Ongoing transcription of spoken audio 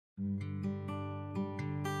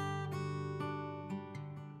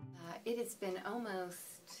It has been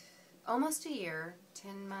almost a year,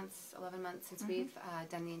 10 months, 11 months since we've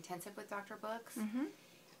done the intensive with Dr. Books.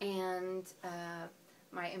 And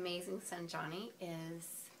my amazing son Johnny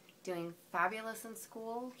is doing fabulous in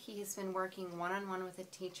school. He has been working one-on-one with a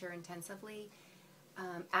teacher intensively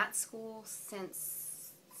at school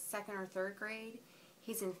since 2nd or 3rd grade.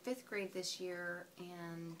 He's in 5th grade this year,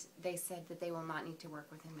 and they said that they will not need to work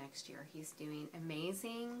with him next year. He's doing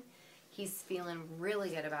amazing. He's feeling really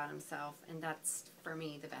good about himself, and that's, for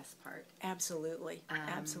me, the best part. Absolutely.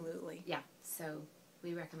 Absolutely. Yeah, so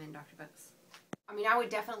we recommend Dr. Books. I mean, I would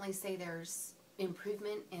definitely say there's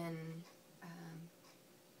improvement in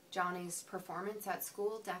Johnny's performance at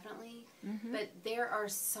school, definitely. But there are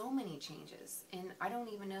so many changes, and I don't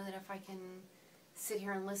even know that if I can sit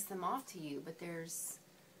here and list them off to you, but there's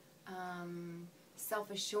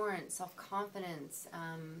self-assurance, self-confidence.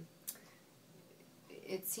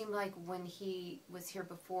 It seemed like when he was here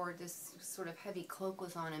before, this sort of heavy cloak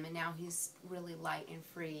was on him, and now he's really light and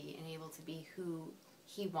free and able to be who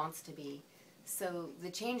he wants to be. So the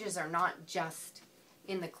changes are not just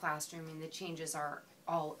in the classroom, and the changes are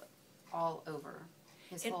all over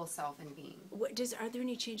his whole self and being. Are there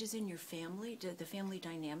any changes in your family? Did the family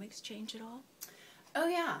dynamics change at all? Oh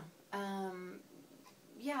yeah.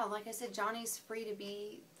 Yeah, like I said, Johnny's free to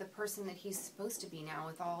be the person that he's supposed to be now,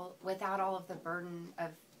 without all of the burden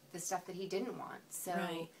of the stuff that he didn't want.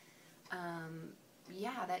 So,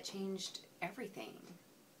 yeah, that changed everything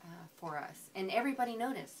for us, and everybody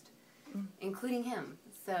noticed, including him.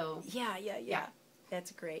 So yeah,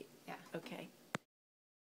 that's great. Yeah. Okay.